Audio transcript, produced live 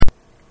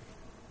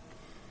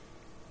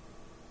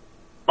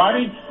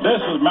Buddy,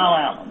 this is Mel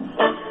Allen.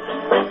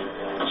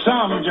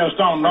 Some just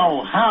don't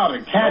know how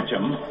to catch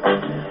 'em.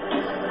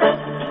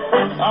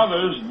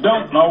 Others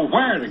don't know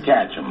where to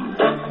catch 'em.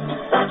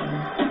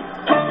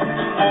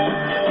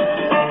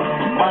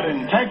 But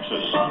in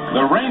Texas,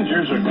 the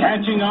Rangers are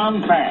catching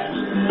on fast.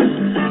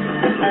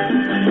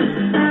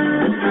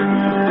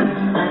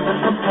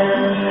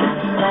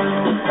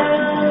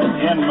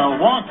 In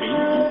Milwaukee,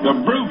 the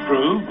Brew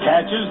Crew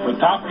catches the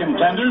top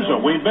contenders a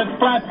wee bit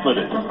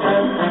flat-footed.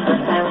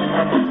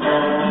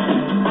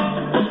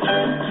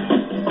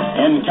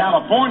 In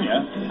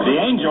California, the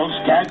Angels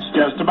catch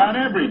just about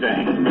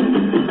everything.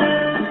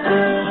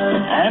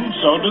 And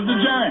so do the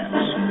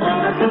Giants.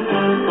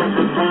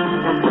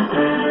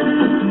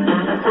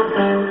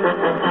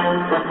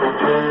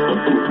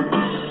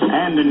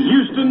 And in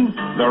Houston,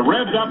 the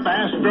revved-up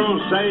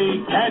Astros say,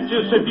 catch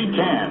us if you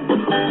can.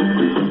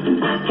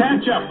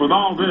 Catch up with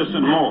all this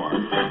and more.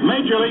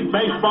 Major League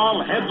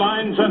Baseball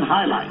headlines and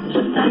highlights.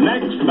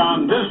 Next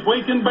on This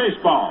Week in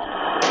Baseball.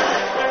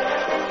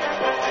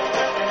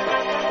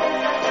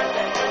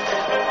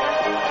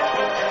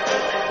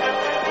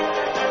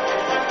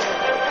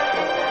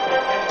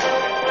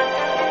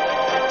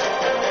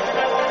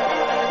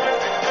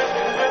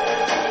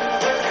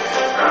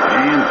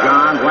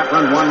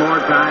 Wetland one more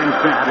time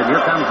set, and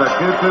here comes the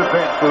 2-2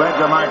 pitch to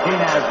Edgar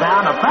Martinez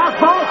down. A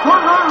fastball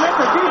swung on, hit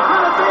the deep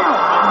center field.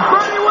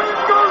 Bernie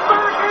Williams goes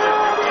back,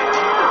 and it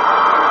is!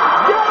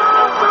 Get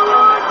off the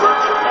line,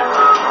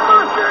 Brandon!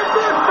 Mustard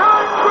this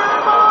time,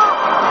 Grandma!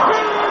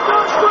 He's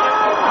a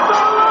grand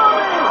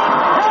salami!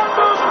 And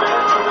the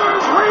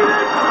fielders lead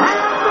it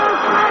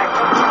 10-6!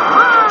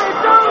 I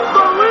don't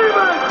believe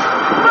it!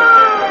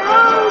 My,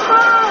 oh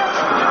my!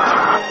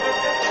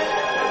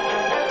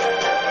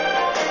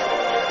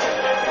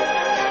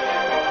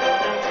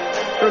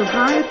 From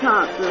high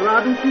atop the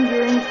Robinson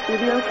Gearing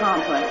Studio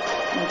Complex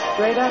and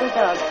straight out of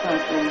Dodge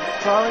Country,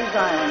 Pawleys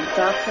Island,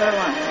 South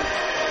Carolina,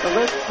 the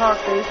Let's Talk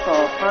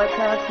Baseball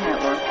Podcast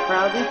Network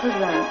proudly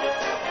presents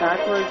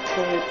Backwards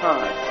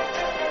K-Pod.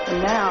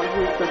 And now,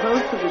 here's the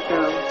host of the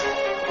show,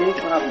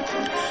 Jake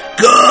Robinson.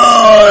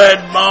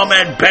 Good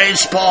moment,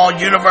 baseball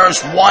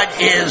universe.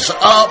 What is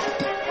up?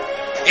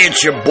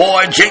 It's your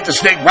boy, Jake the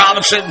Snake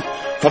Robinson,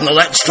 from the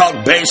Let's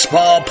Talk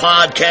Baseball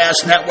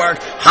Podcast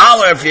Network.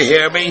 Holler if you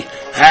hear me.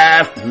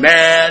 Half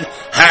man,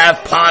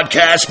 half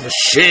podcast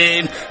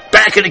machine.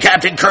 Back in the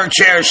Captain Kirk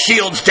chair,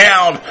 shields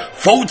down,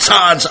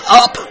 photons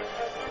up.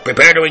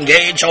 Prepare to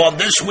engage on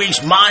this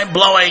week's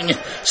mind-blowing,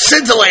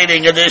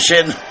 scintillating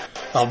edition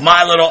of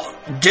my little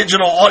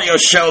digital audio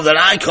show that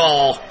I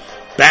call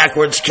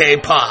Backwards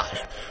K-Pod,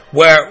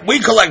 where we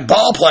collect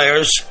ball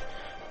players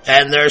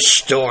and their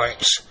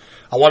stories.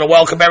 I want to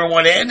welcome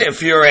everyone in.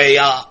 If you're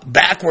a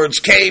Backwards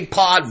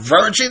K-Pod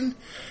virgin,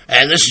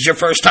 and this is your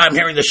first time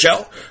hearing the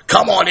show,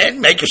 come on in,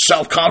 make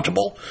yourself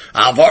comfortable.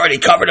 I've already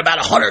covered about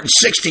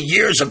 160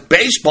 years of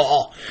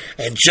baseball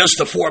in just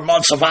the 4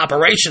 months of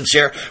operations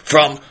here,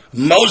 from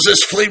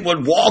Moses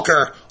Fleetwood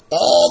Walker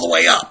all the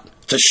way up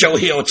to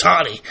Shohei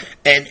Ohtani,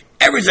 and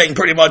everything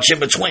pretty much in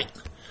between.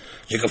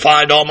 You can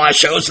find all my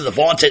shows in the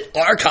vaunted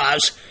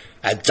archives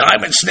at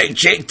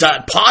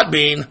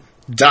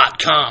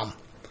diamondsnakejake.podbean.com.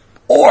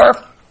 Or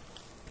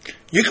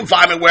you can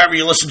find me wherever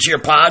you listen to your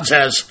pods,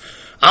 as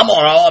I'm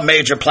on all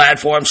major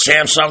platforms: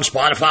 Samsung,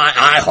 Spotify,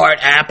 iHeart,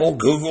 Apple,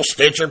 Google,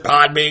 Stitcher,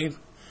 Podbean.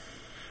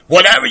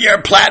 Whatever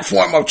your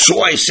platform of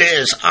choice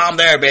is, I'm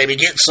there, baby.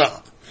 Get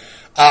some.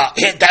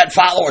 Hit that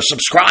follow or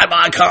subscribe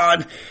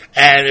icon.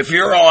 And if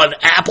you're on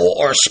Apple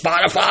or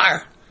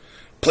Spotify,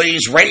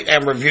 please rate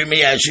and review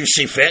me as you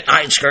see fit.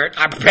 I ain't scared.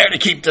 I prefer to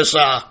keep this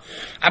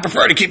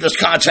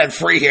content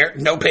free here.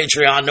 No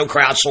Patreon, no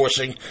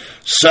crowdsourcing.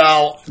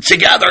 So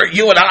together,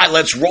 you and I,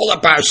 let's roll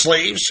up our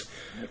sleeves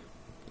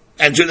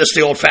and do this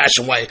the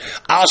old-fashioned way.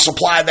 I'll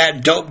supply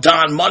that dope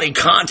Don Money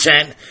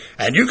content,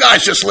 and you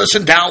guys just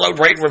listen, download,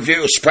 rate, and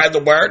review, spread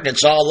the word, and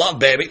it's all love,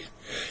 baby.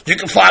 You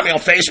can find me on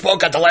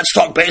Facebook at the Let's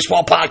Talk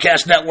Baseball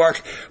Podcast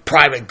Network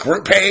private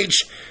group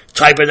page.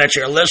 Type in that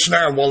you're a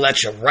listener, and we'll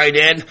let you right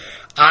in.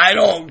 I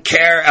don't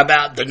care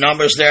about the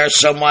numbers there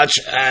so much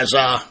as,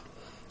 I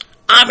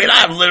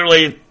have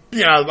literally,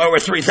 over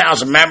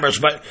 3,000 members,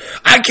 but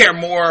I care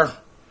more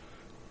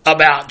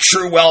about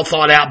true,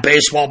 well-thought-out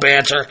baseball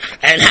banter,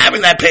 and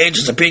having that page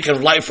as a beacon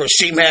of light for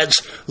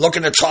seamheads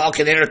looking to talk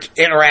and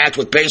interact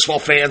with baseball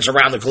fans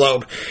around the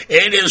globe.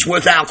 It is,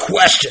 without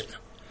question,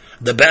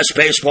 the best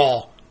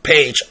baseball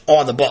page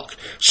on the book.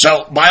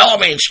 So, by all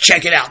means,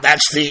 check it out.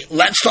 That's the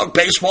Let's Talk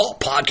Baseball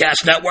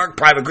Podcast Network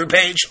private group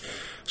page.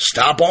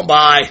 Stop on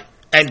by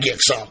and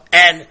get some.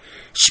 And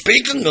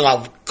speaking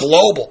of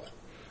global,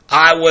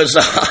 I was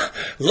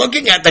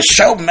looking at the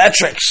show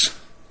metrics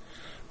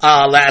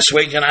last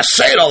week, and I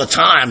say it all the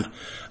time.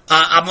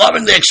 I'm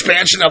loving the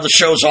expansion of the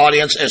show's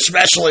audience,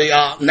 especially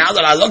now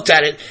that I looked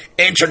at it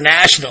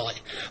internationally.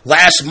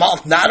 Last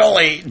month, not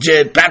only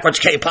did Backwards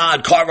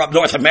K-Pod carve up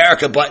North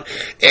America, but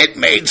it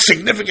made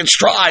significant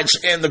strides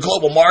in the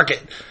global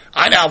market.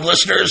 I now have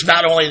listeners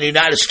not only in the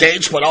United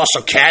States, but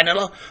also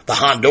Canada, the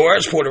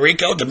Honduras, Puerto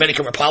Rico,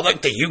 Dominican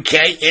Republic, the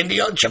UK,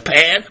 India,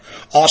 Japan,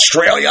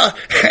 Australia,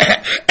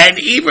 and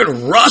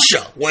even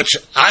Russia, which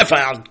I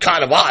found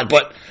kind of odd,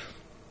 but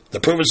the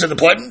proof is in the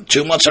pudding.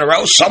 2 months in a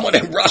row, someone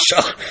in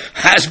Russia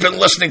has been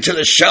listening to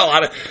the show.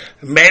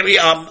 Maybe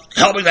I'm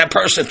helping that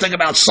person think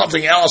about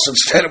something else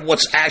instead of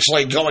what's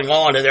actually going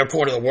on in their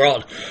part of the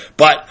world.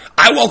 But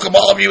I welcome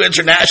all of you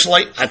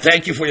internationally. I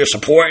thank you for your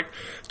support.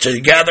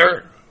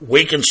 Together,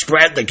 we can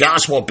spread the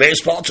gospel of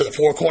baseball to the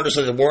four corners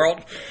of the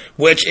world,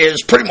 which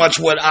is pretty much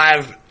what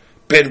I've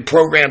been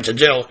programmed to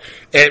do.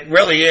 It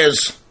really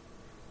is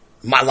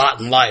my lot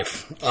in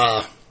life.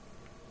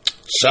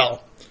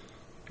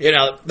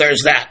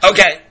 There's that.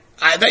 Okay,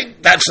 I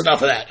think that's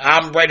enough of that.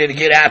 I'm ready to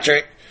get after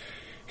it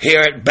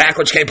here at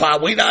Backwards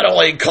K-Pod. We not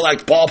only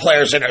collect ball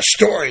players and their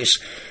stories,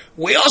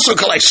 we also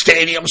collect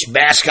stadiums,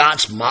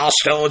 mascots,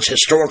 milestones,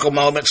 historical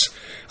moments.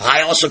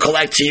 I also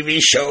collect TV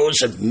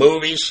shows and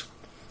movies.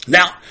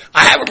 Now,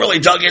 I haven't really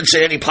dug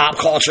into any pop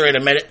culture in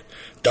a minute.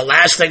 The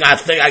last thing I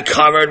think I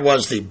covered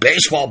was the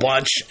baseball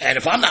bunch, and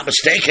if I'm not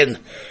mistaken,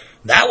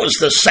 that was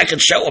the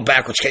second show of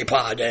Backwards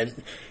K-Pod,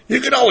 and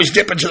you can always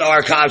dip into the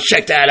archives,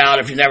 check that out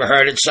if you never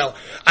heard it. So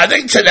I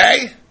think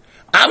today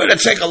I'm going to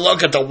take a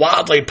look at the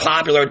wildly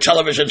popular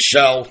television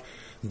show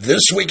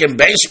This Week in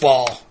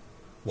Baseball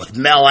with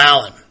Mel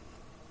Allen.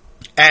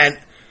 And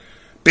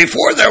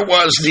before there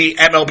was the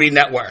MLB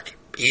Network,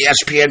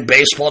 ESPN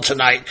Baseball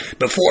Tonight,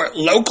 before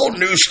local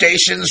news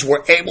stations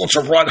were able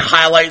to run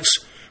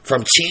highlights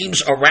from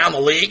teams around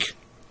the league,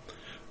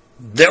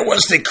 there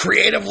was the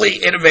creatively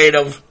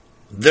innovative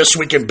This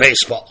Week in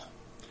Baseball.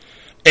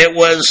 It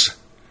was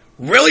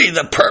really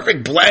the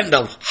perfect blend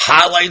of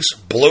highlights,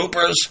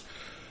 bloopers,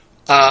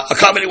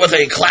 accompanied with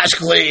a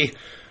classically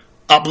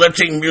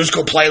uplifting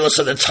musical playlist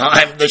at the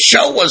time. The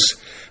show was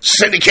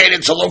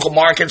syndicated to local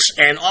markets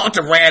and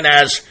often ran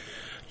as,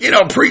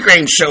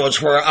 pregame shows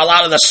for a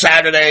lot of the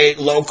Saturday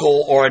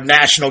local or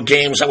national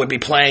games that would be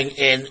playing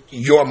in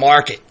your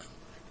market.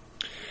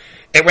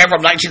 It ran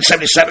from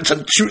 1977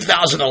 to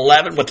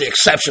 2011, with the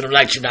exception of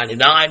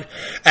 1999,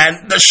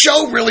 and the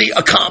show really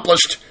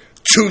accomplished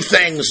two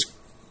things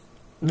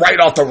right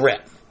off the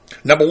rip.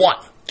 Number one,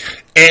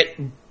 it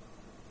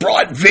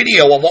brought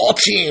video of all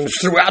teams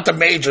throughout the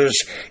majors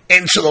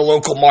into the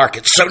local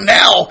market. So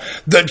now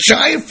the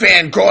Giant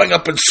fan growing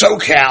up in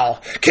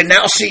SoCal can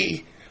now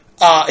see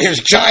his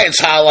Giants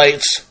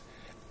highlights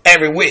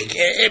every week.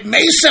 It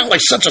may sound like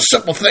such a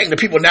simple thing to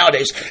people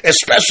nowadays,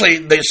 especially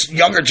this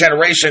younger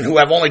generation who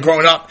have only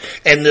grown up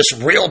in this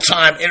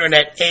real-time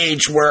internet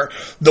age where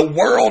the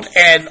world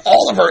and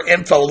all of our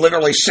info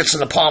literally sits in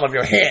the palm of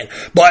your hand.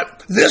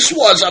 But this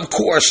was, of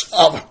course,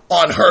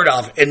 unheard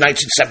of in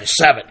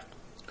 1977.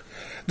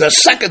 The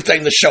second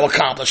thing the show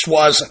accomplished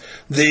was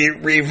the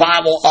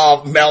revival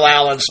of Mel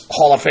Allen's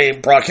Hall of Fame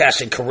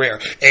broadcasting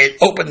career. It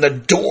opened the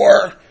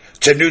door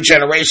to new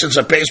generations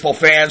of baseball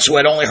fans who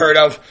had only heard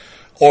of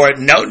or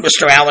known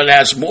Mr. Allen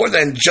as more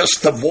than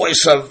just the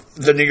voice of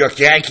the New York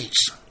Yankees.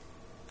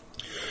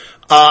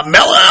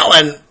 Mel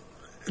Allen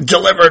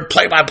delivered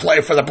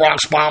play-by-play for the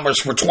Bronx Bombers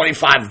for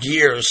 25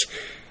 years,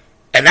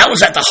 and that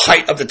was at the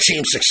height of the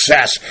team's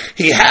success.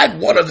 He had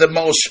one of the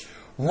most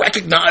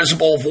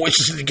recognizable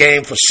voices in the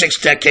game for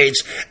 6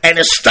 decades, and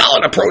his style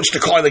and approach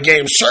to calling the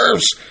game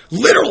serves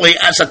literally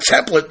as a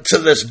template to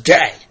this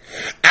day.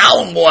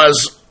 Allen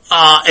was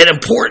an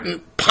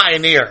important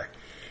pioneer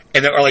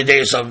in the early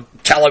days of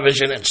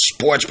television and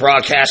sports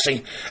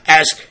broadcasting,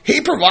 as he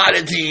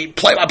provided the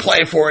play-by-play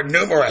for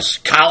numerous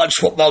college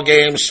football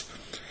games,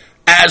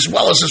 as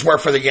well as his work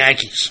for the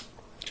Yankees.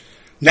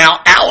 Now,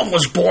 Allen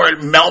was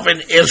born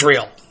Melvin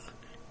Israel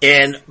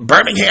in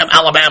Birmingham,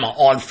 Alabama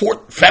on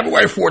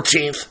February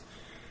 14th,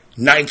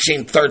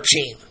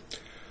 1913,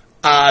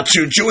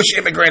 to Jewish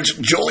immigrants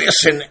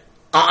Julius and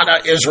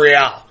Anna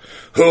Israel,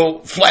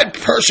 who fled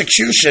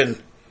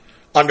persecution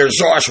under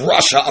Tsarist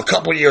Russia a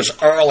couple years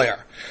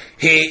earlier.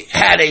 He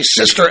had a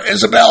sister,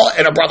 Isabel,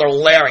 and a brother,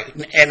 Larry.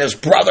 And his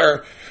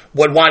brother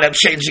would wind up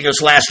changing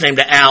his last name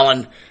to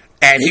Allen,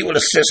 and he would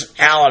assist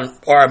Allen,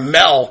 or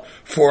Mel,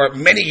 for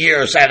many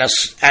years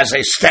as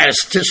a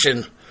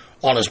statistician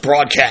on his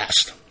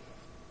broadcast.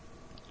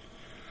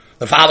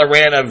 The father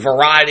ran a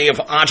variety of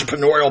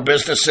entrepreneurial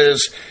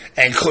businesses,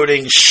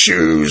 including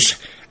shoes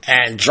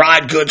and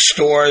dried goods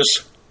stores.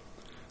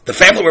 The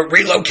family would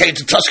relocate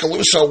to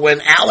Tuscaloosa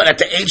when Allen, at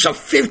the age of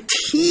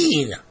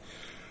 15,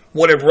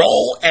 would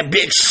enroll and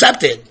be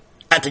accepted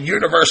at the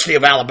University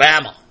of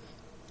Alabama.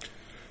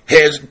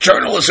 His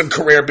journalism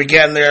career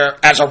began there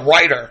as a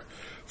writer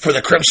for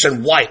the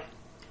Crimson White,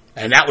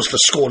 and that was the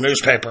school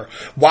newspaper.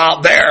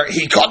 While there,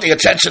 he caught the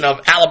attention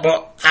of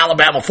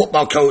Alabama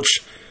football coach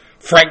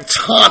Frank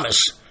Thomas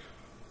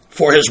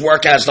for his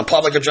work as the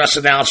public address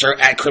announcer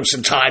at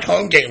Crimson Tide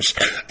home games.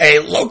 A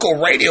local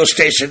radio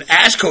station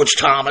asked Coach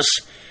Thomas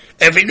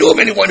if he knew of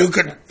anyone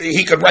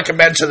he could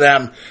recommend to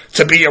them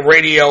to be a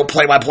radio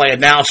play-by-play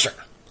announcer.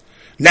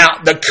 Now,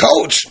 the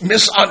coach,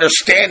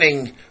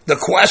 misunderstanding the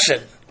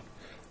question,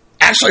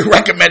 actually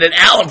recommended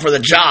Allen for the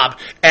job,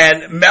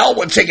 and Mel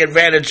would take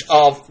advantage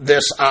of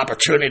this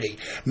opportunity.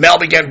 Mel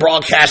began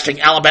broadcasting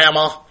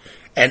Alabama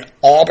and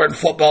Auburn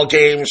football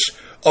games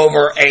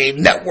over a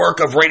network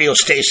of radio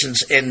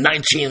stations in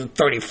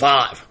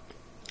 1935.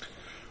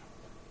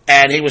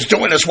 And he was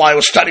doing this while he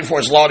was studying for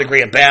his law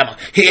degree at Bama.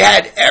 He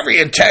had every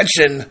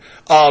intention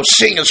of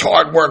seeing his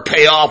hard work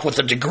pay off with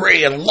a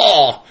degree in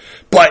law,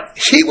 but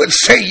he would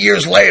say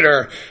years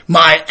later,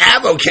 my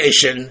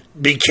avocation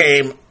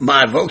became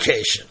my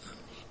vocation.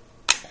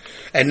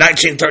 In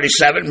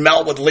 1937,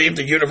 Mel would leave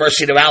the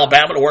University of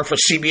Alabama to work for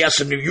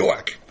CBS in New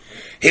York.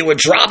 He would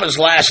drop his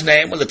last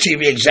name when the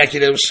TV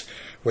executives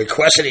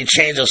requested he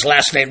change his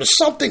last name to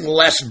something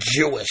less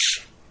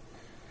Jewish.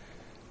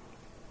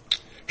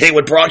 He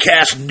would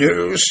broadcast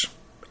news,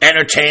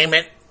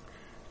 entertainment,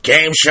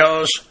 game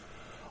shows,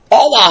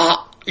 all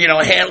while,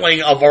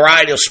 handling a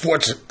variety of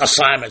sports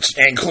assignments,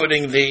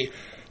 including the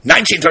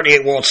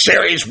 1938 World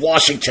Series,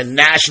 Washington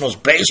Nationals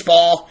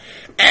baseball,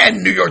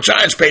 and New York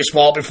Giants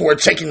baseball before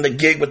taking the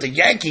gig with the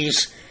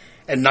Yankees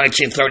in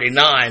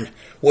 1939,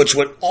 which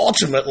would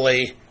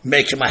ultimately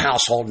make him a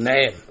household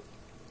name.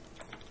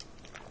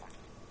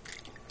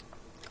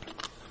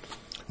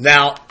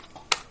 Now,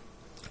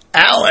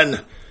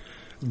 Allen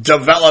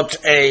developed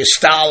a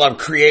style of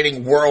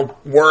creating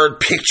word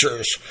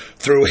pictures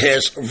through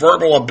his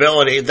verbal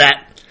ability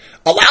that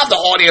allowed the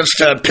audience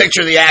to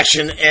picture the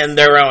action in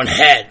their own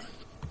head.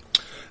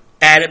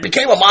 And it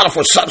became a model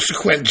for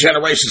subsequent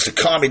generations to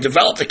come. He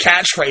developed a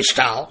catchphrase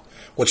style,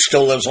 which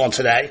still lives on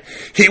today.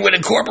 He would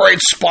incorporate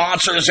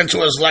sponsors into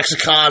his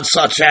lexicon,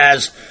 such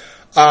as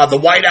the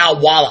White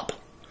Owl Wallop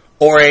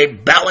or a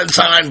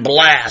Ballantine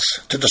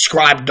Blast to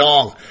describe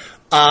dong.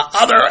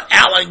 Other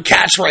Allen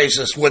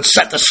catchphrases would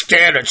set the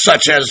standard,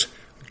 such as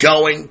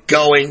going,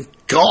 going,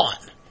 gone.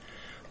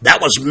 That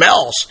was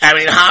Mel's. I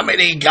mean, how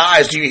many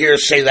guys do you hear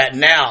say that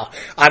now?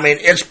 I mean,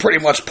 it's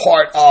pretty much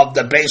part of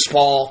the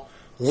baseball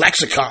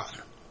lexicon.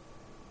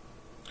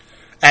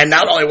 And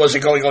not only was it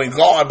going, going,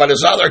 gone, but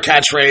his other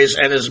catchphrase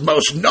and his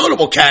most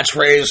notable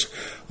catchphrase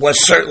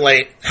was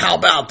certainly, how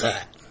about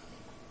that?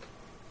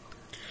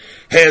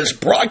 His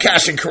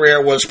broadcasting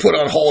career was put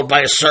on hold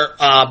by his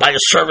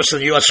service in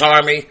the U.S.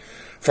 Army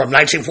from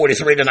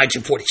 1943 to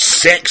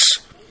 1946.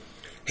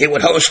 He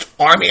would host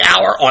Army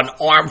Hour on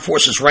Armed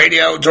Forces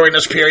Radio during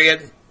this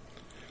period.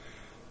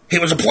 He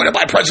was appointed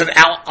by President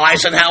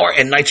Eisenhower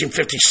in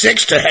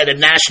 1956 to head a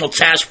national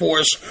task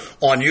force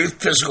on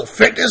youth physical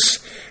fitness,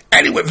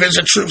 and he would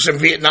visit troops in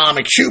Vietnam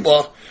and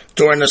Cuba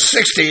during the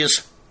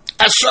 60s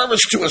as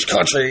service to his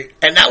country,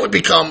 and that would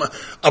become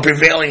a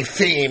prevailing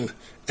theme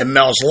in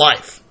Mel's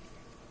life.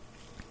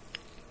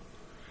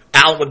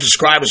 Allen would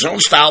describe his own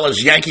style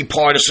as Yankee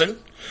partisan,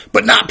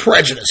 but not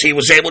prejudice. He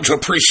was able to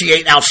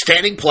appreciate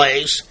outstanding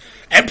plays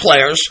and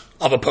players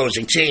of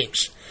opposing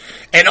teams.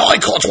 And all, he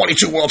called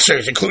 22 World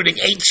Series, including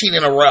 18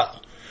 in a row,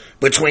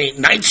 between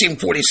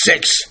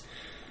 1946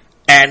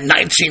 and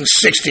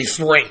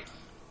 1963.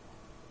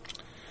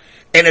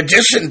 In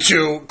addition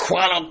to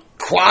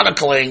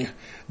chronicling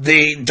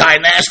the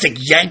dynastic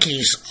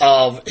Yankees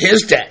of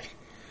his day,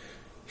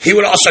 he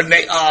would also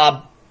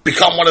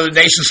become one of the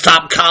nation's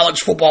top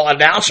college football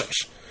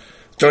announcers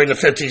during the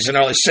 50s and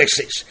early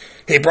 60s.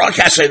 He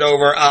broadcasted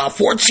over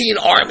 14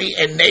 Army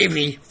and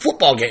Navy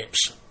football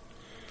games.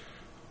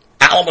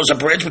 Allen was a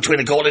bridge between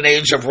the golden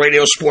age of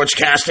radio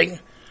sportscasting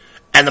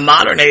and the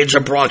modern age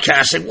of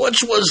broadcasting,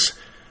 which was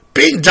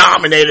being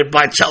dominated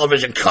by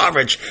television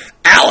coverage.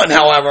 Allen,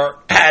 however,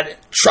 had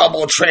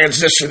trouble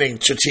transitioning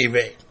to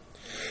TV.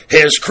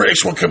 His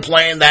critics would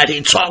complain that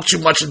he talked too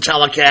much in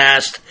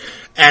telecast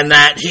and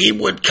that he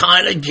would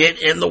kind of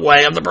get in the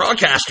way of the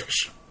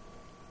broadcasters.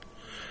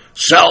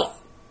 So,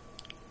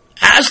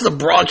 as the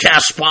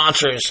broadcast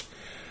sponsors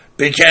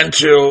began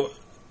to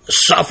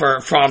suffer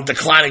from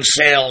declining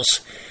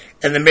sales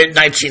in the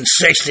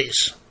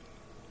mid-1960s,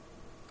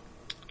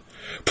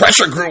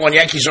 pressure grew on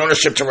Yankees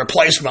ownership to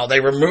replace Mel. They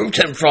removed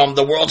him from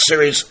the World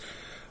Series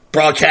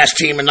broadcast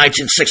team in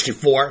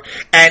 1964,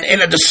 and in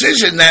a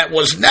decision that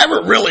was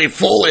never really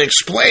fully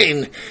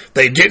explained,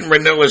 they didn't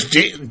renew his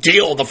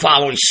deal the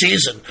following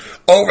season.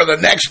 Over the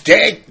next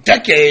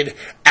decade,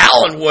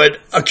 Allen would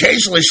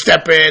occasionally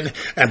step in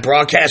and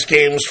broadcast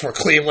games for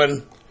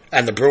Cleveland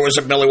and the Brewers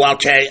of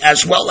Milwaukee,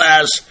 as well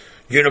as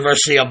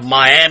University of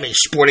Miami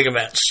sporting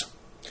events.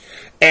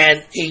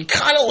 And he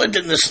kind of lived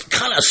in this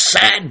kind of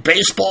sad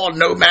baseball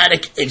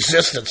nomadic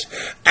existence.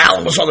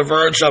 Allen was on the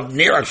verge of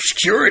near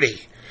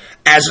obscurity,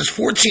 as his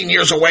 14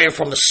 years away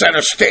from the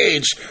center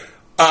stage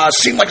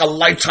seemed like a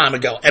lifetime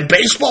ago. And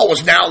baseball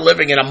was now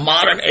living in a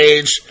modern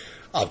age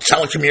of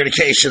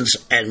telecommunications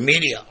and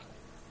media.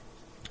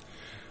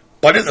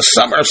 But in the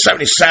summer of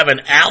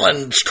 77,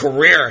 Allen's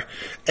career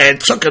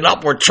took an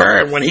upward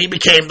turn when he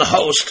became the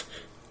host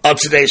of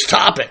today's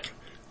topic,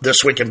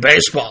 This Week in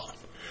Baseball.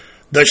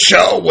 The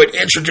show would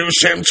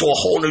introduce him to a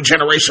whole new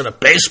generation of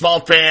baseball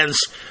fans.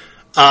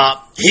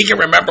 He can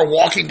remember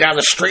walking down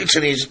the streets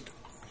and he's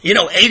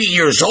 80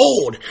 years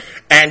old,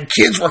 and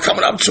kids were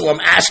coming up to him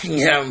asking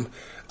him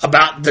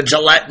about the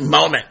Gillette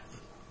moment.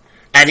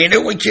 And he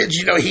knew when kids,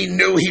 he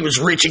knew he was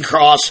reaching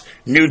across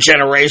new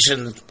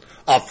generation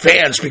of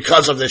fans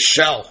because of this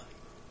show.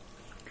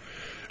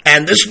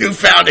 And this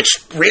newfound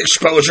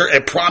re-exposure,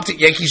 it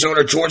prompted Yankees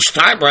owner George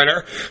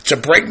Steinbrenner to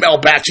bring Mel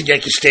back to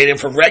Yankee Stadium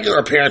for regular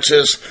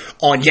appearances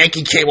on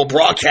Yankee cable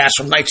broadcasts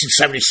from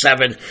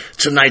 1977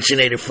 to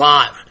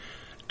 1985.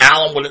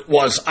 Allen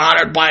was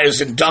honored by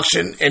his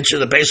induction into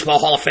the Baseball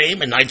Hall of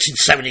Fame in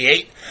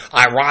 1978.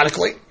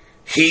 Ironically,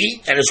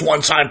 he and his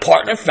one-time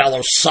partner,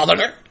 fellow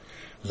Southerner,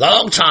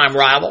 longtime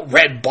rival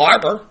Red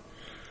Barber,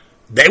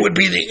 they would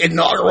be the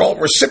inaugural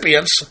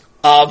recipients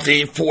of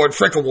the Ford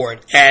Frick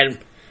Award. And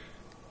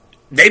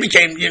they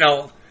became,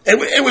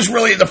 it was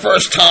really the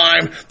first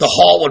time the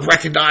Hall would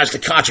recognize the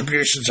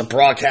contributions of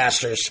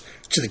broadcasters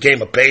to the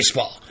game of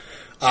baseball.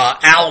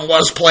 Allen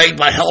was plagued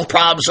by health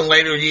problems in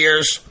later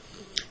years.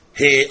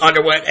 He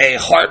underwent a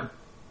heart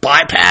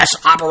bypass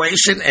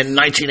operation in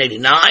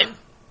 1989.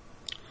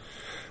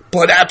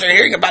 But after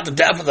hearing about the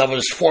death of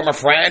his former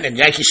friend and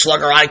Yankee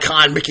slugger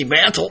icon Mickey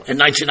Mantle in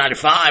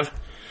 1995,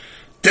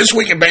 This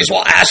Week in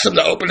Baseball asked him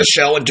to open the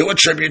show and do a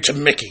tribute to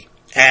Mickey.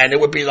 And it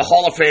would be the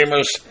Hall of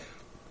Famer's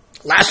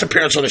last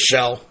appearance on the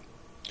show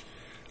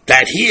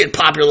that he had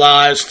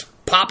popularized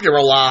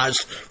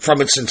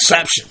from its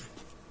inception.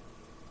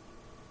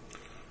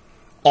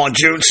 On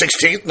June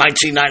 16,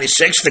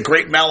 1996, the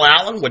great Mel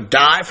Allen would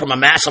die from a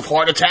massive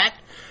heart attack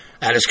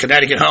at his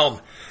Connecticut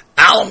home.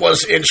 Allen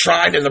was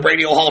enshrined in the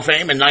Radio Hall of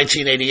Fame in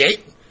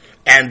 1988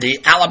 and the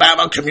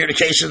Alabama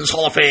Communications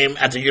Hall of Fame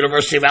at the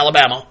University of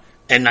Alabama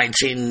in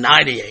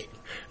 1998.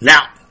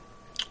 Now,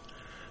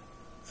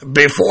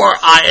 before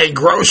I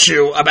engross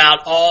you about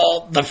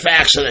all the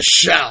facts of the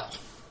show,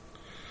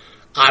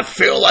 I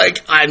feel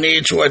like I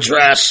need to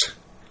address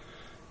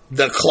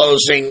the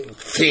closing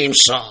theme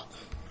song.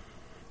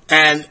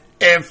 And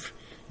if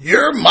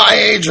you're my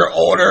age or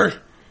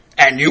older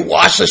and you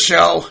watch the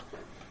show,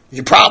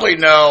 you probably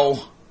know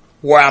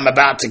where I'm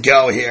about to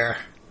go here.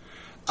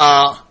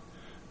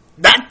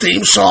 That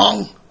theme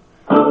song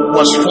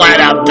was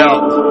flat out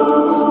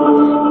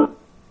dope.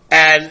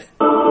 And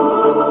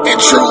it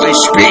truly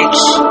speaks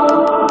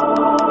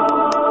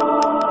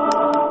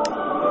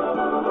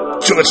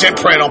to its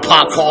imprint on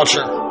pop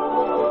culture.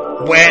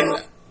 When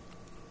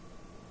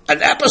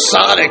an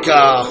episodic,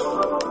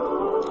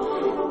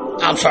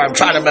 I'm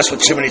trying to mess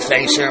with too many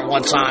things here at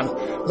one time.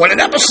 When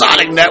an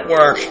episodic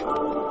network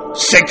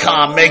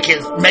sitcom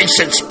makes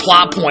its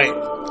plot point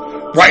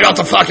right off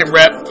the fucking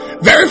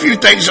rip, very few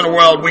things in the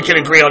world we can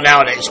agree on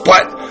nowadays.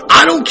 But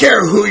I don't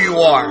care who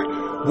you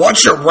are,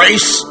 what your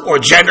race or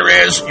gender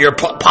is, your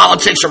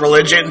politics or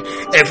religion.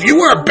 If you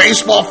were a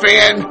baseball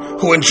fan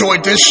who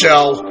enjoyed this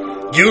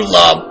show, you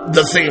love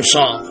the theme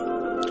song.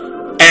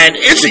 And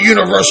it's a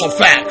universal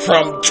fact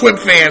from Twin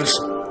fans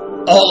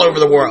all over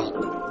the world.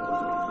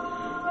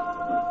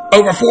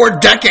 Over 4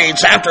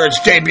 decades after its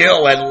debut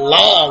and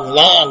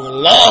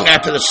long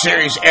after the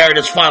series aired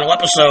its final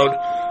episode,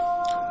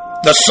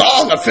 the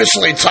song,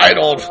 officially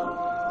titled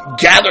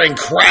Gathering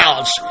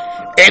Crowds,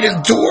 it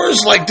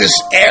endures like this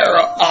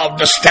era of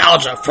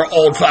nostalgia for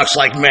old fucks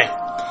like me.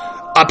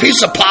 A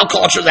piece of pop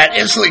culture that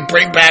instantly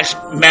brings back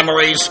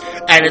memories,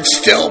 and it's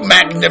still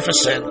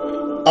magnificent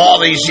all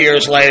these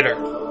years later.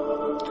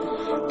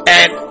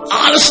 And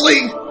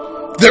honestly,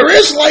 there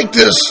is like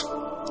this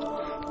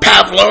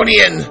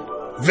Pavlovian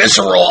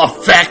visceral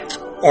effect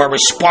or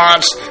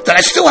response that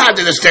I still have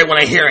to this day when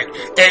I hear it.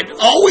 It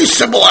always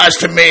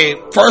symbolized to me,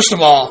 first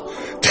of all,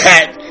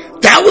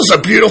 that was a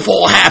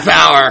beautiful half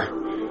hour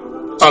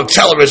of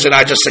television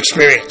I just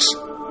experienced.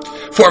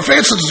 For a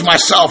fan such as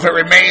myself, it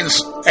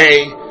remains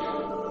a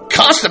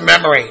constant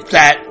memory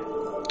that,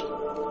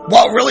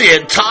 well, really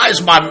it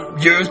ties my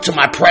youth to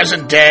my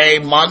present day,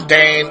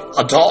 mundane,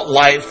 adult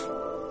life.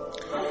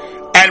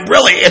 And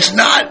really, it's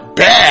not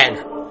bad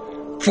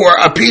for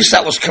a piece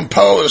that was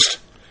composed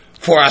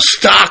for a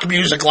stock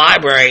music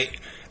library,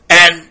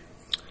 and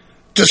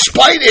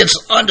despite its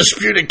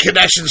undisputed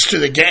connections to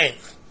the game,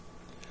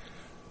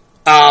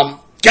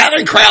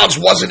 Gathering Crowds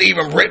wasn't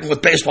even written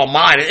with baseball in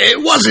mind.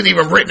 It wasn't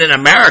even written in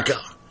America.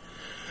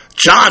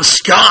 John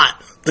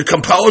Scott, the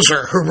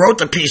composer who wrote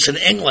the piece in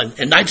England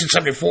in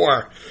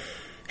 1974,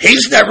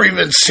 he's never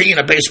even seen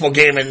a baseball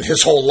game in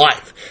his whole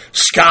life.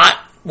 Scott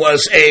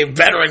was a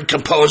veteran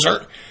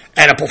composer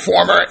and a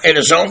performer in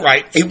his own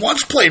right. He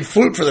once played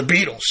flute for the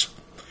Beatles.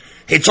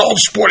 He told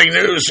Sporting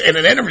News in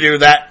an interview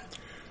that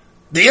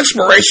the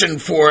inspiration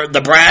for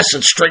the brass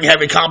and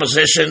string-heavy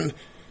composition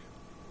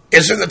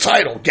is in the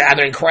title,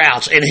 Gathering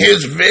Crowds. In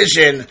his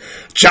vision,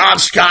 John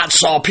Scott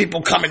saw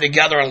people coming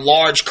together in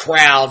large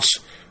crowds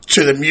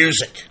to the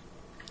music.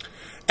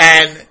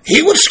 And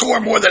he would score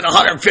more than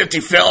 150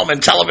 film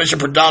and television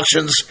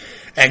productions,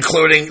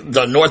 including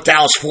the North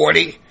Dallas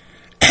 40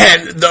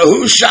 and the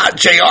Who Shot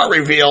JR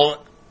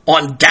reveal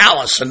on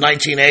Dallas in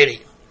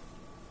 1980.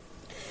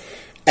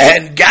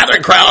 And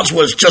Gathering Crowds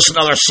was just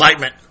another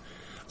assignment.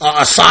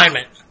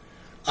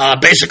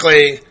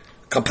 Basically,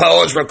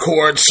 compose,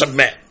 record,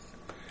 submit.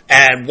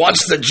 And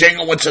once the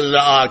jingle went to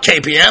the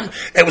KPM,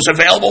 it was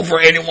available for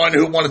anyone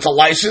who wanted to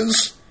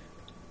license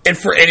it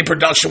for any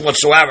production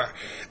whatsoever.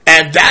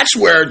 And that's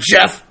where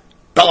Jeff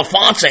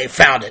Belafonte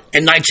found it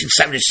in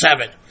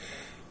 1977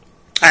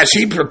 as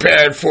he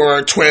prepared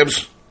for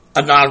TWIB's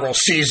inaugural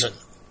season.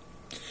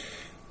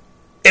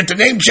 If the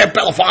name Jeff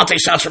Belafonte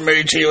sounds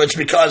familiar to you, it's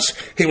because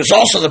he was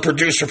also the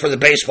producer for the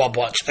Baseball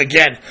Bunch.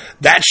 Again,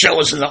 that show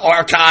is in the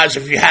archives.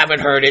 If you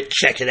haven't heard it,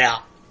 check it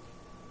out.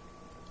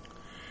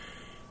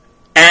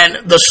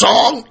 And the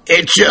song,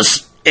 it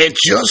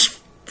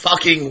just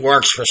fucking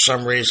works for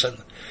some reason.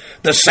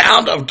 The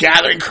sound of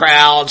gathering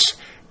crowds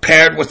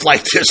paired with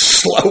like this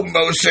slow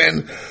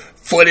motion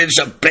footage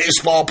of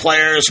baseball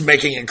players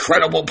making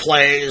incredible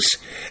plays,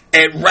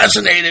 it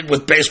resonated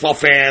with baseball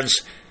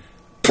fans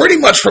pretty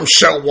much from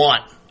show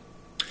one.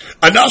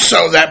 Enough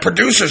so that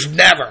producers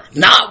never,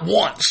 not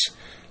once,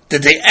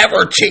 did they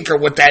ever tinker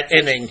with that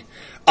inning,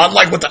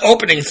 unlike with the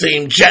opening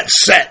theme, Jet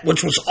Set,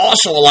 which was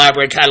also a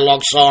library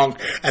catalog song,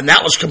 and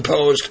that was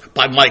composed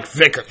by Mike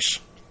Vickers.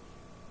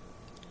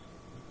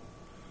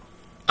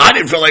 I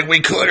didn't feel like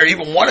we could or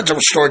even wanted to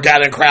restore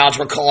gathering crowds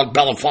were called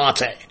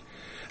Belafonte.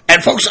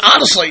 And folks,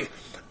 honestly,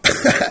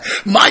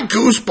 my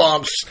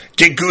goosebumps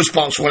get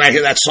goosebumps when I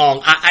hear that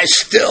song. I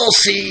still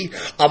see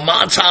a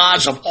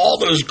montage of all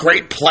those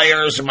great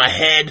players in my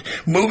head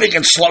moving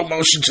in slow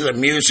motion to the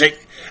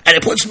music. And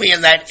it puts me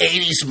in that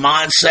 80s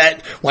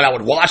mindset when I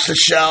would watch the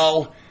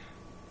show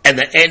and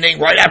the ending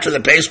right after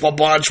the Baseball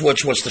Bunch,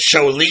 which was the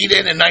show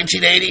lead-in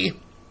 1980.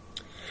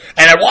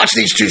 And I watch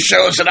these two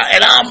shows and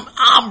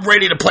I'm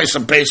ready to play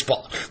some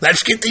baseball.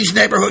 Let's get these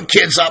neighborhood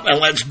kids up and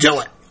let's do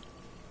it.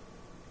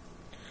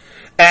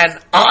 And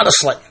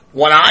honestly,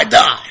 when I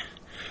die,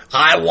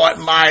 I want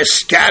my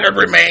scattered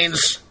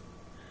remains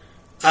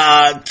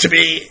to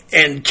be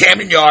in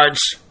Camden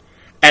Yards,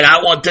 and I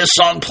want this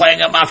song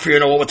playing at my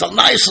funeral with a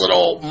nice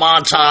little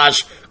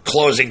montage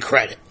closing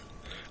credit.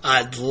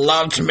 I'd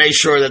love to make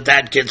sure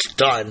that gets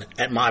done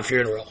at my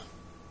funeral.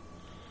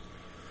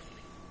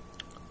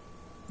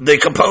 The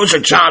composer,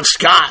 John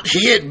Scott,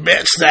 he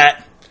admits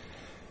that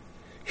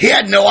he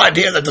had no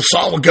idea that the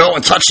song would go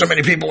and touch so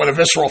many people in a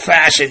visceral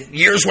fashion.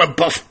 Years went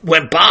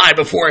by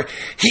before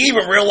he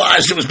even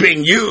realized it was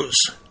being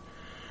used.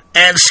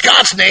 And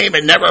Scott's name,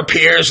 it never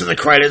appears in the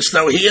credits,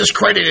 though he is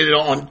credited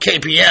on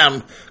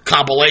KPM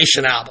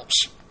compilation albums.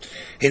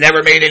 He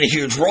never made any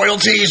huge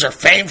royalties or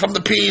fame from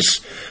the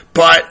piece,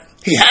 but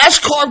he has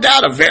carved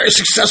out a very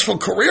successful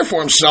career for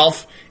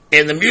himself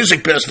in the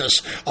music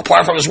business.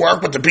 Apart from his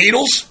work with the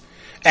Beatles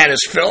and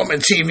his film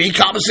and TV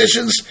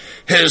compositions,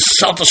 his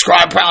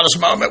self-described proudest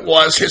moment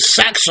was his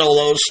sax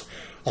solos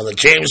on the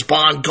James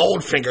Bond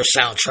Goldfinger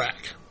soundtrack.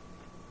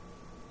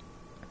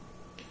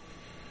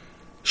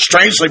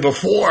 Strangely,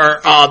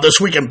 before This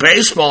Week in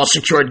Baseball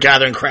secured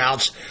gathering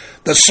crowds,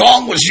 the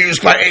song was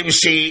used by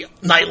ABC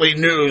Nightly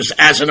News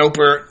as an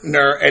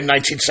opener in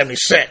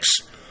 1976,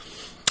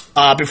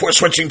 before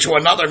switching to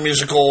another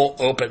musical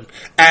open.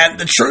 And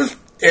the truth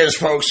is,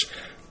 folks,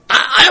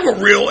 I have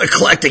a real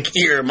eclectic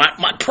ear.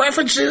 My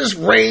preferences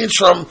range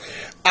from,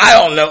 I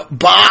don't know,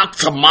 Bach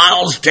to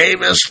Miles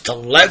Davis to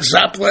Led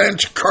Zeppelin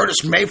to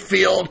Curtis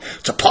Mayfield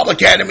to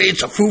Public Enemy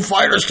to Foo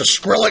Fighters to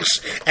Skrillex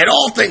and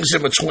all things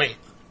in between.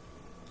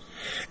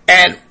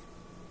 And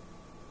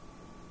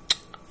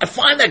I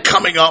find that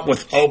coming up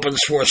with opens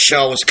for a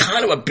show is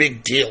kind of a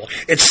big deal.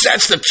 It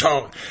sets the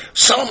tone.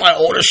 Some of my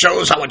older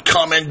shows, I would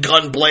come in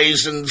gun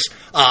blazing,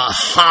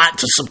 hot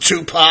to some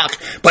Tupac.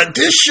 But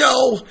this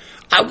show,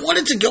 I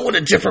wanted to go in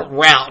a different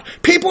route.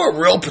 People are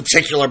real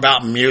particular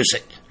about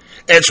music.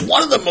 It's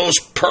one of the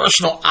most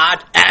personal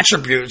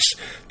attributes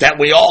that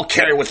we all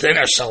carry within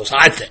ourselves,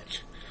 I think.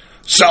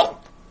 So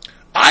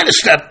I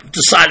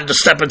decided to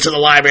step into the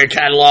library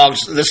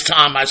catalogs this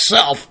time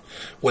myself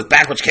with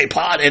Backwards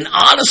K-Pod, and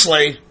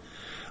honestly,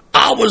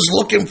 I was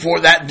looking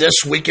for that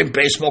This Week in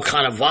Baseball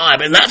kind of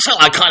vibe, and that's how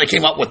I kind of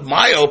came up with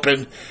my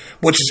open,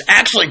 which is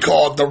actually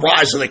called The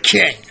Rise of the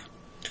King.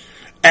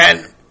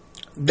 And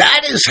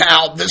that is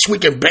how This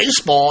Week in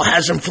Baseball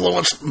has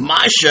influenced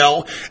my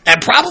show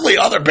and probably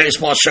other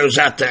baseball shows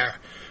out there.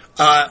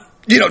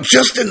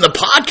 Just in the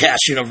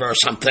podcast universe,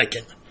 I'm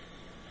thinking.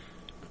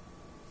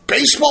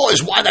 Baseball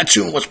is why that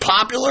tune was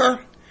popular,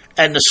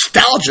 and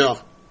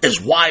nostalgia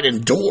is why it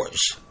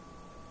endures.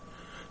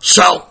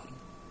 So,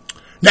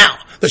 now,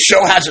 the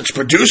show has its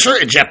producer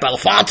in Jeff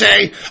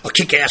Belafonte, a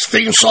kick-ass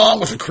theme song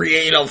with a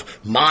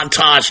creative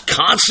montage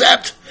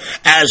concept,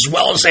 as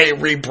well as a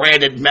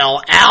rebranded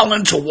Mel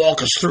Allen to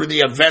walk us through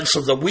the events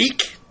of the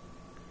week.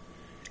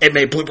 It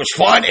made bloopers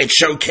fun, it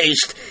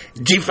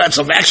showcased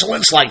defensive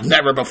excellence like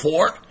never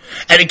before,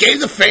 and it gave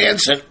the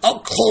fans an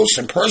up-close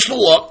and personal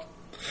look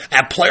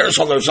at players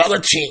on those other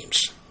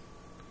teams.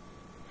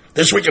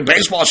 This Week in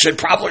Baseball should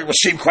probably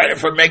receive credit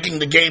for making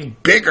the game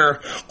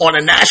bigger on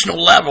a national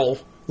level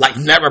like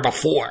never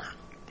before.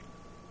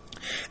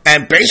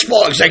 And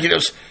baseball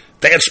executives,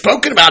 they had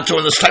spoken about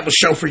doing this type of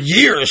show for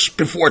years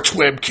before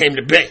TWIB came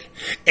to be.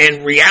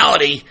 In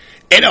reality,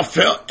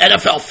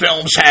 NFL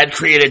Films had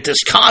created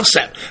this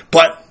concept,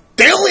 but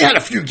they only had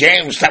a few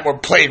games that were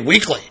played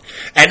weekly,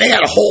 and they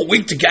had a whole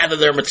week to gather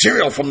their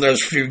material from those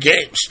few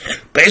games.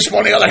 Baseball,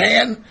 on the other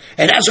hand,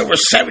 it has over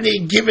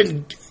 70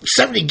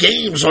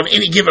 games on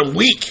any given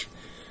week.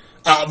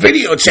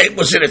 Videotape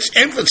was in its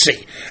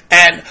infancy,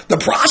 and the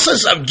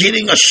process of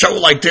getting a show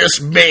like this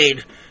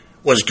made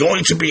was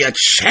going to be a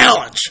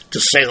challenge, to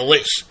say the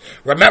least.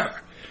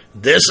 Remember,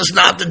 this is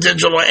not the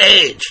digital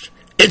age.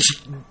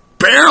 It's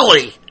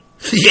barely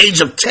the age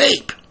of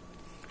tape.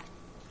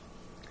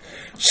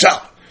 So,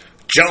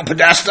 Joe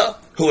Podesta,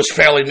 who is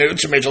fairly new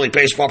to Major League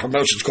Baseball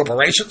Promotions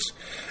Corporations,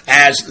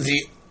 as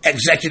the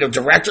executive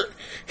director,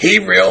 he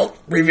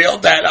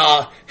revealed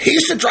that he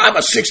used to drive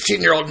a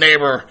 16-year-old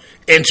neighbor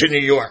into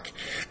New York.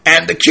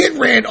 And the kid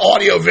ran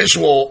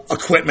audio-visual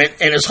equipment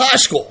in his high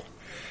school.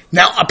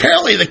 Now,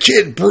 apparently the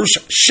kid, Bruce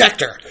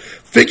Schechter,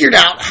 figured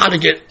out how to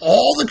get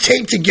all the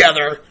tape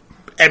together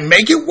and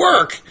make it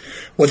work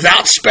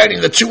without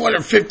spending the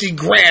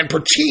 $250,000 per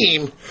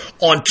team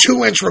on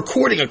 2-inch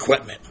recording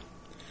equipment.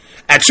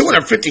 At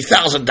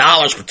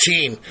 $250,000 per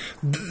team,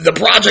 the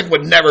project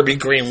would never be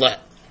greenlit.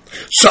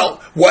 So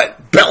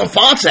what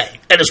Belafonte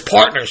and his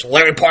partners,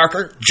 Larry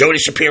Parker, Jody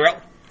Shapiro,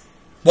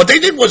 what they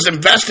did was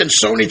invest in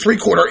Sony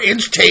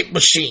 3/4-inch tape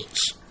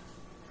machines.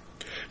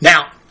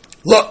 Now,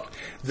 look,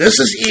 this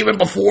is even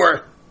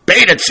before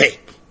beta tape.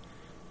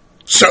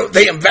 So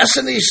they invest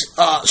in these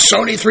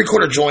Sony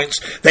 3/4 joints.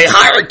 They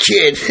hire a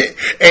kid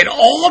in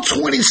all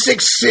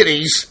 26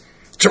 cities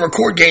to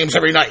record games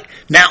every night.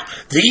 Now,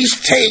 these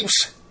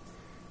tapes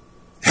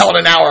held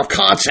an hour of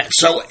content.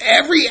 So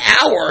every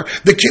hour,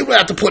 the kid would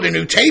have to put a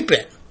new tape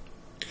in.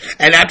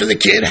 And after the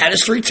kid had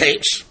his 3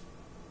 tapes,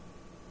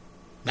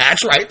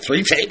 that's right,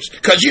 3 tapes,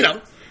 because,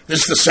 this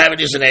is the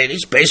 70s and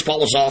 80s.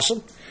 Baseball was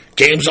awesome.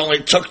 Games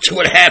only took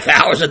 2.5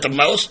 hours at the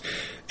most.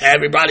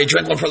 Everybody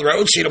dribbling for the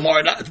road. See you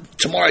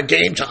tomorrow at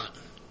game time,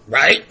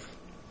 right?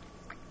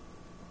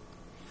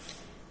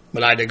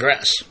 But I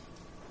digress.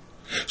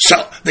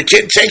 So the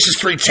kid takes his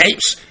 3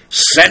 tapes,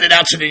 send it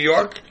out to New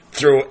York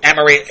through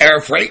Emory Air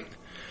Freight,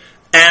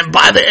 and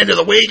by the end of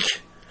the week,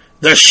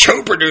 the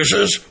show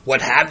producers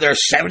would have their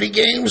 70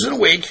 games in a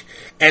week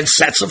in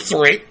sets of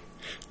 3,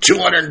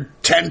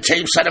 210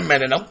 tapes at a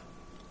minimum.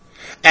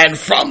 And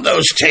from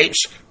those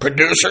tapes,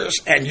 producers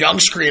and young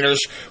screeners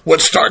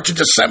would start to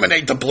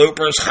disseminate the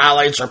bloopers,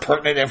 highlights, or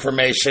pertinent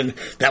information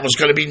that was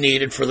going to be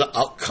needed for the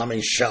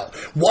upcoming show.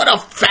 What a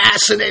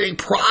fascinating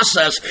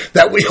process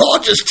that we all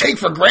just take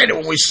for granted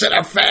when we sit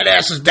our fat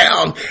asses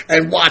down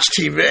and watch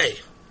TV.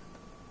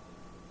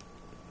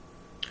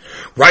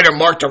 Writer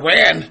Mark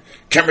Duran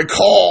can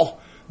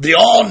recall the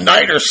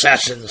all-nighter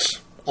sessions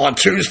on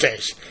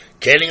Tuesdays,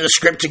 getting the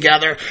script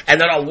together, and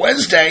then on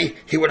Wednesday,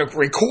 he would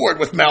record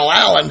with Mel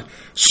Allen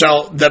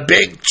so the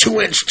big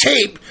 2-inch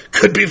tape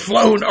could be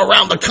flown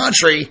around the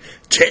country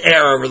to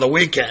air over the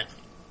weekend.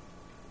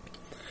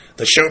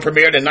 The show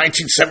premiered in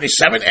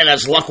 1977, and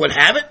as luck would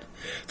have it,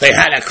 they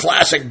had a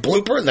classic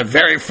blooper in the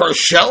very first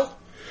show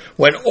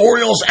when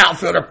Orioles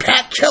outfielder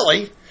Pat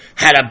Kelly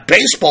had a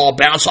baseball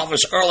bounce off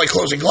his early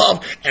closing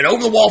glove and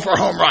over the wall for a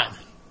home run.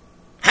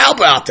 How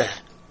about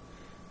that?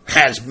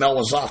 As Mel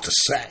was off to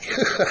say.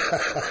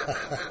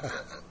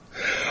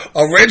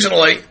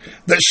 Originally,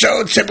 the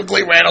show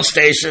typically ran on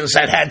stations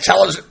that had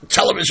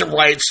television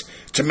rights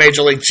to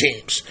major league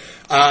teams,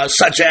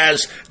 such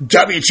as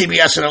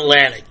WTBS in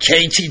Atlanta,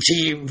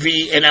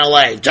 KTTV in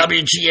LA,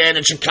 WGN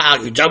in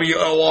Chicago,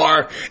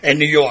 WOR in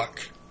New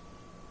York.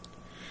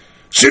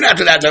 Soon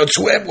after that, though,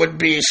 TWIB would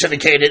be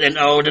syndicated and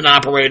owned and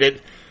operated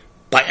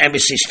by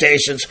NBC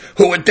stations,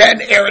 who would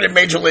then air it in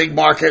major league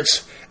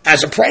markets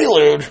as a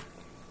prelude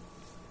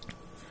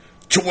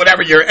to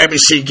whatever your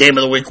NBC game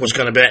of the week was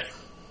going to be.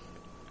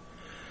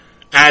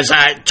 As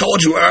I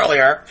told you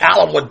earlier,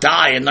 Allen would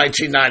die in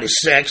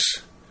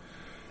 1996,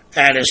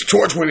 and his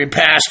torch would be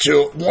passed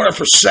to Warner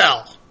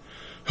Purcell,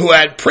 who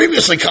had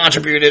previously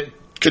contributed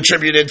to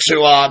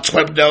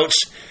TWIB Notes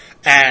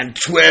and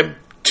TWIB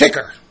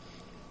Ticker.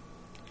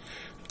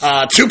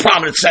 2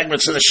 prominent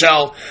segments of the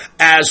show,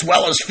 as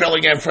well as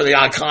filling in for the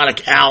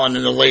iconic Allen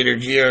in the later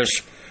years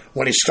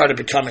when he started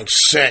becoming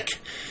sick.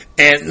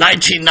 In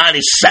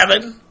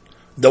 1997,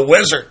 the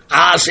Wizard,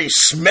 Ozzie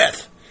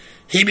Smith,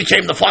 he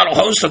became the final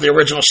host of the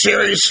original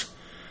series,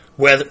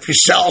 with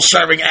Purcell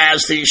serving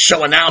as the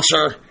show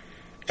announcer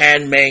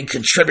and main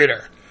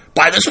contributor.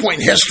 By this point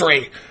in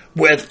history,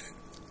 with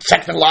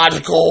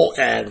technological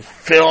and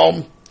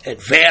film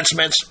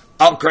advancements,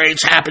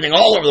 upgrades happening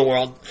all over the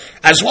world,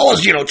 as well as,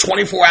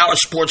 24-hour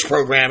sports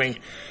programming,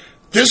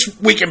 this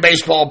week in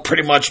baseball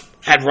pretty much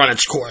had run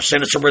its course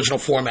in its original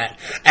format.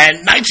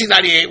 And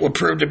 1998 would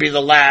prove to be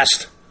the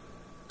last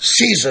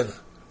season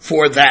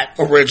for that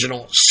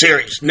original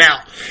series.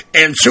 Now,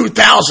 in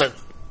 2000,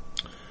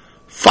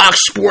 Fox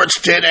Sports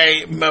did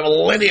a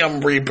millennium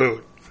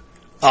reboot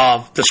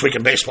of This Week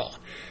in Baseball.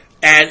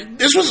 And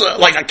this was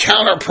like a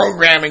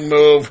counter-programming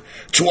move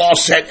to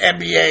offset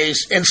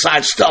NBA's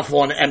Inside Stuff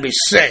on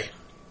NBC.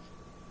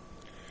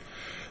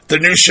 The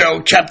new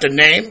show kept the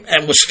name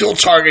and was still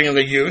targeting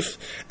the youth,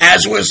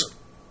 as was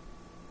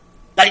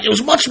Like, it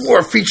was much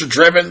more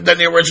feature-driven than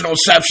the original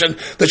Inception.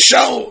 The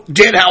show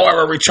did,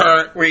 however,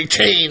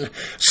 retain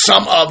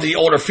some of the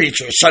older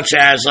features, such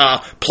as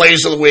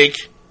Plays of the Week,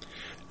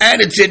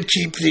 and it did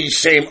keep the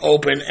same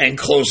open and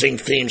closing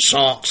theme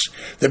songs.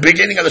 The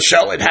beginning of the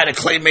show, it had a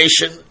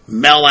claymation,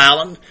 Mel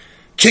Allen,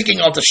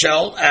 kicking off the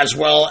show, as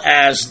well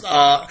as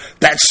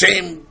that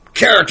same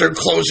character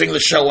closing the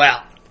show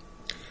out.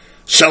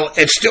 So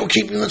it's still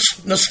keeping the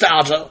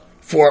nostalgia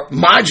for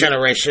my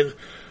generation,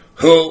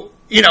 who,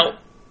 you know,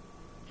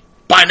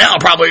 by now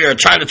probably are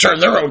trying to turn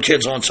their own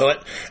kids onto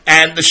it.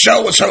 And the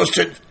show was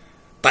hosted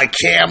by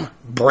Cam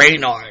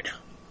Brainard.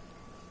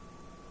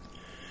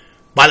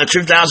 By the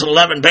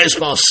 2011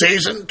 baseball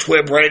season,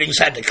 TWIB ratings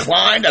had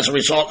declined as a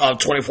result of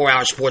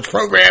 24-hour sports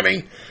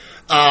programming.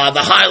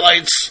 The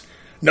highlights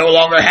no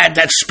longer had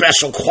that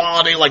special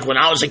quality like when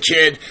I was a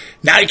kid.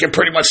 Now you can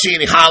pretty much see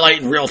any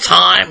highlight in real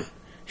time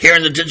here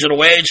in the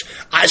digital age.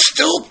 I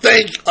still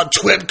think a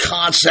TWIB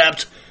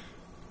concept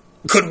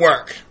could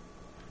work.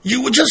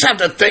 You would just have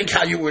to think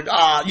how you would,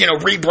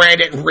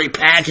 rebrand it and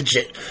repackage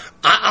it.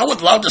 I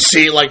would love to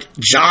see, like,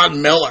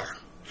 John Miller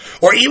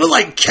or even,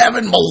 like,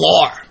 Kevin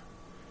Millar.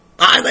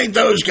 I think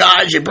those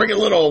guys, you bring a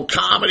little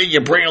comedy,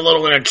 you bring a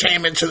little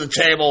entertainment to the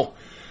table.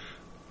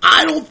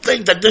 I don't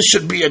think that this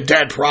should be a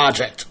dead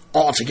project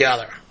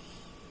altogether.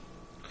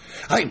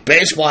 I think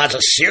baseball has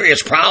a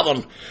serious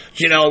problem,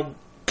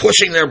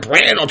 pushing their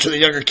brand onto the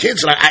younger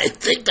kids. And I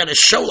think that a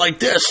show like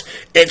this,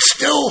 it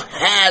still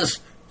has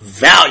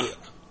value.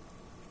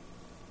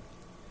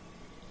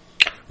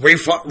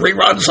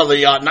 Reruns of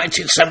the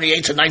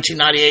 1978 to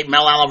 1998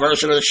 Mel Allen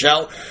version of the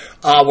show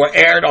were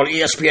aired on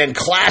ESPN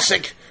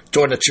Classic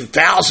during the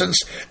 2000s.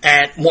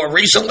 And more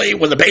recently,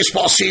 when the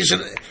baseball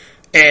season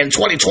in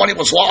 2020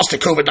 was lost to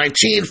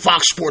COVID-19,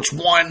 Fox Sports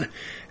 1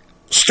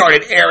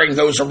 started airing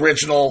those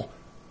original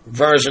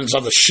versions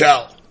of the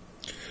show.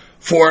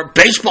 For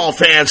baseball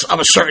fans of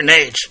a certain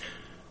age,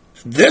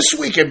 This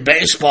Week in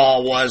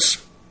Baseball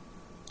was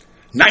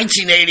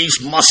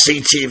 1980s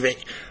must-see TV.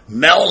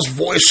 Mel's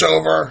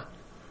voiceover,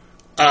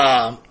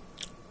 a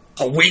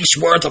week's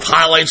worth of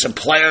highlights and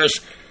players.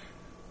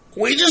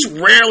 We just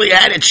rarely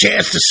had a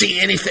chance to see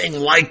anything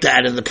like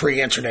that in the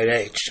pre-internet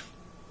age.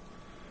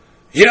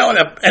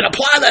 And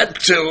apply that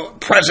to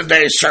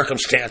present-day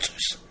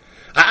circumstances.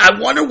 I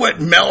wonder what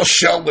Mel's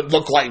show would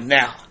look like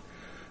now.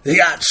 You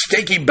got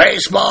sticky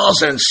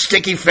baseballs and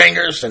sticky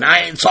fingers, and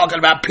I ain't talking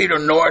about Peter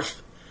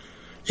North.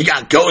 You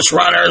got ghost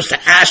runners, the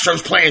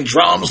Astros playing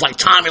drums like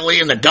Tommy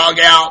Lee in the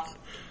dugout.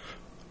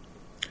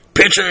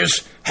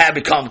 Pitchers have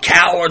become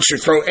cowards who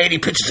throw 80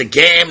 pitches a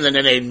game, and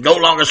then they no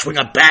longer swing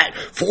a bat.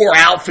 4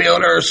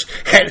 outfielders,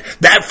 and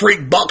that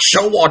freak Buck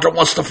Showalter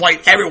wants to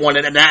fight everyone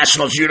in a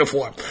Nationals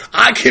uniform.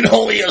 I can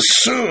only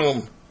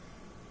assume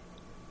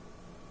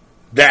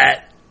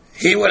that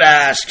he would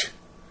ask,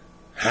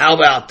 how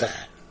about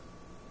that?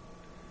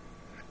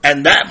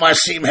 And that, my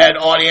Seamhead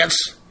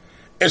audience,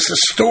 is the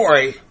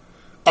story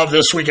of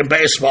This Week in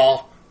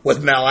Baseball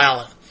with Mel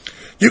Allen.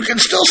 You can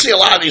still see a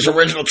lot of these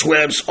original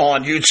TWIBs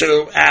on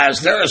YouTube, as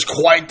there is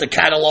quite the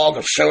catalog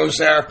of shows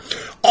there.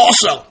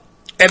 Also,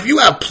 if you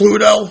have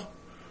Pluto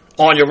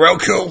on your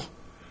Roku,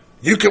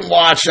 you can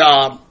watch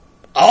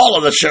all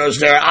of the shows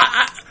there.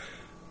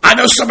 I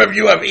know some of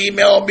you have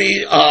emailed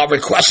me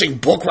requesting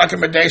book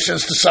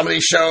recommendations to some of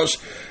these shows.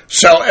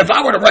 So if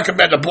I were to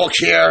recommend a book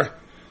here,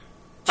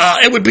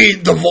 it would be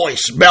The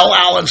Voice, Mel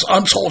Allen's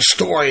Untold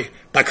Story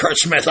by Kurt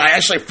Smith. I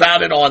actually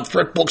found it on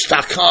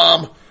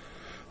thriftbooks.com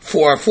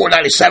for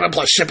 $4.97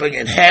 plus shipping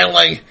and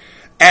handling,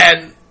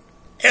 and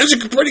it was a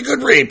pretty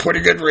good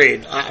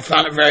read. I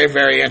found it very,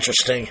 very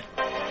interesting.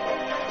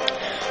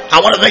 I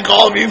want to thank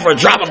all of you for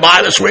dropping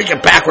by this week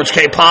at Backwards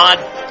K-Pod,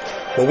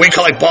 where we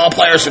collect ball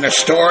players and their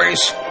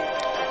stories.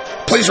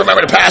 Please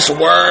remember to pass the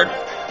word,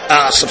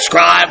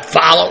 subscribe,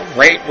 follow,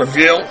 rate,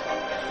 review.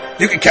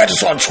 You can catch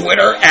us on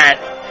Twitter at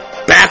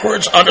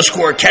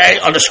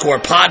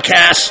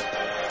 _K_podcast.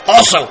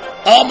 Also,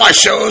 all my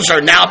shows are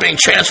now being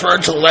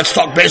transferred to the Let's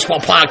Talk Baseball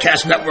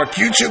Podcast Network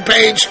YouTube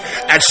page.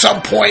 At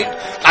some point,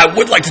 I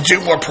would like to do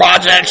more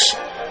projects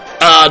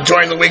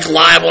during the week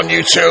live on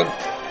YouTube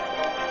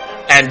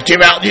and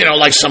give out,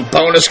 like some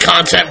bonus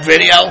content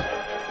video.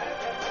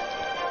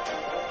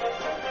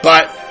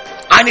 But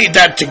I need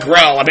that to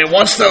grow. I mean,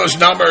 once those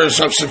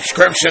numbers of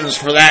subscriptions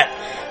for that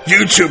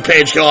YouTube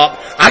page go up,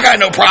 I got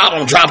no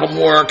problem dropping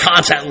more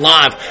content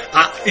live.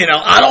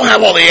 I don't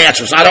have all the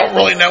answers. I don't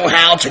really know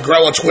how to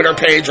grow a Twitter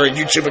page or a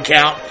YouTube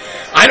account.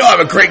 I know I have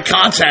a great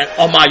content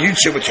on my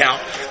YouTube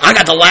account. I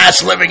got the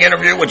Last Living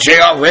interview with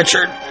J.R.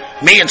 Richard.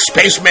 Me and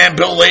Spaceman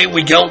Bill Lee,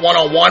 we go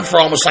one-on-one for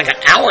almost like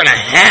an hour and a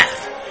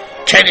half.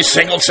 Kenny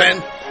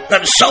Singleton.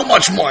 There's so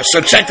much more.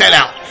 So check that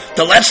out.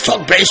 The Let's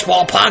Talk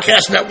Baseball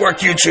Podcast Network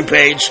YouTube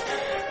page.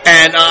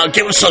 And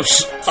give us a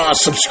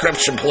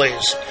subscription,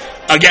 please.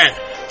 Again,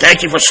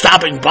 thank you for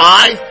stopping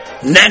by.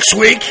 Next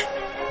week,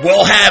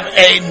 we'll have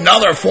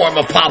another form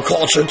of pop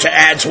culture to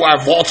add to our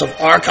vault of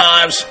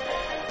archives,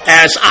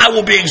 as I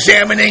will be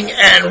examining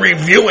and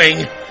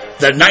reviewing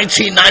the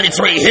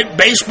 1993 hit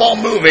baseball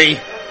movie,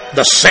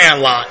 The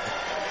Sandlot.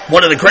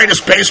 one of the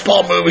greatest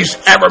baseball movies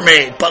ever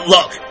made. But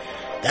look,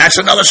 that's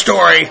another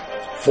story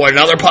for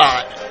another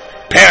pod.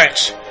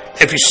 Parents,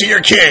 if you see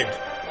your kid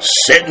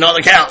sitting on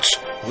the couch,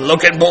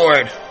 looking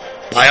bored,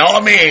 by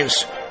all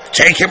means,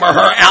 take him or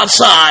her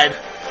outside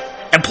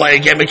and play a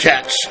game of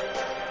catch.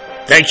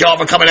 Thank you all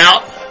for coming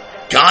out.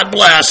 God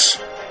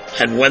bless,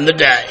 and win the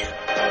day.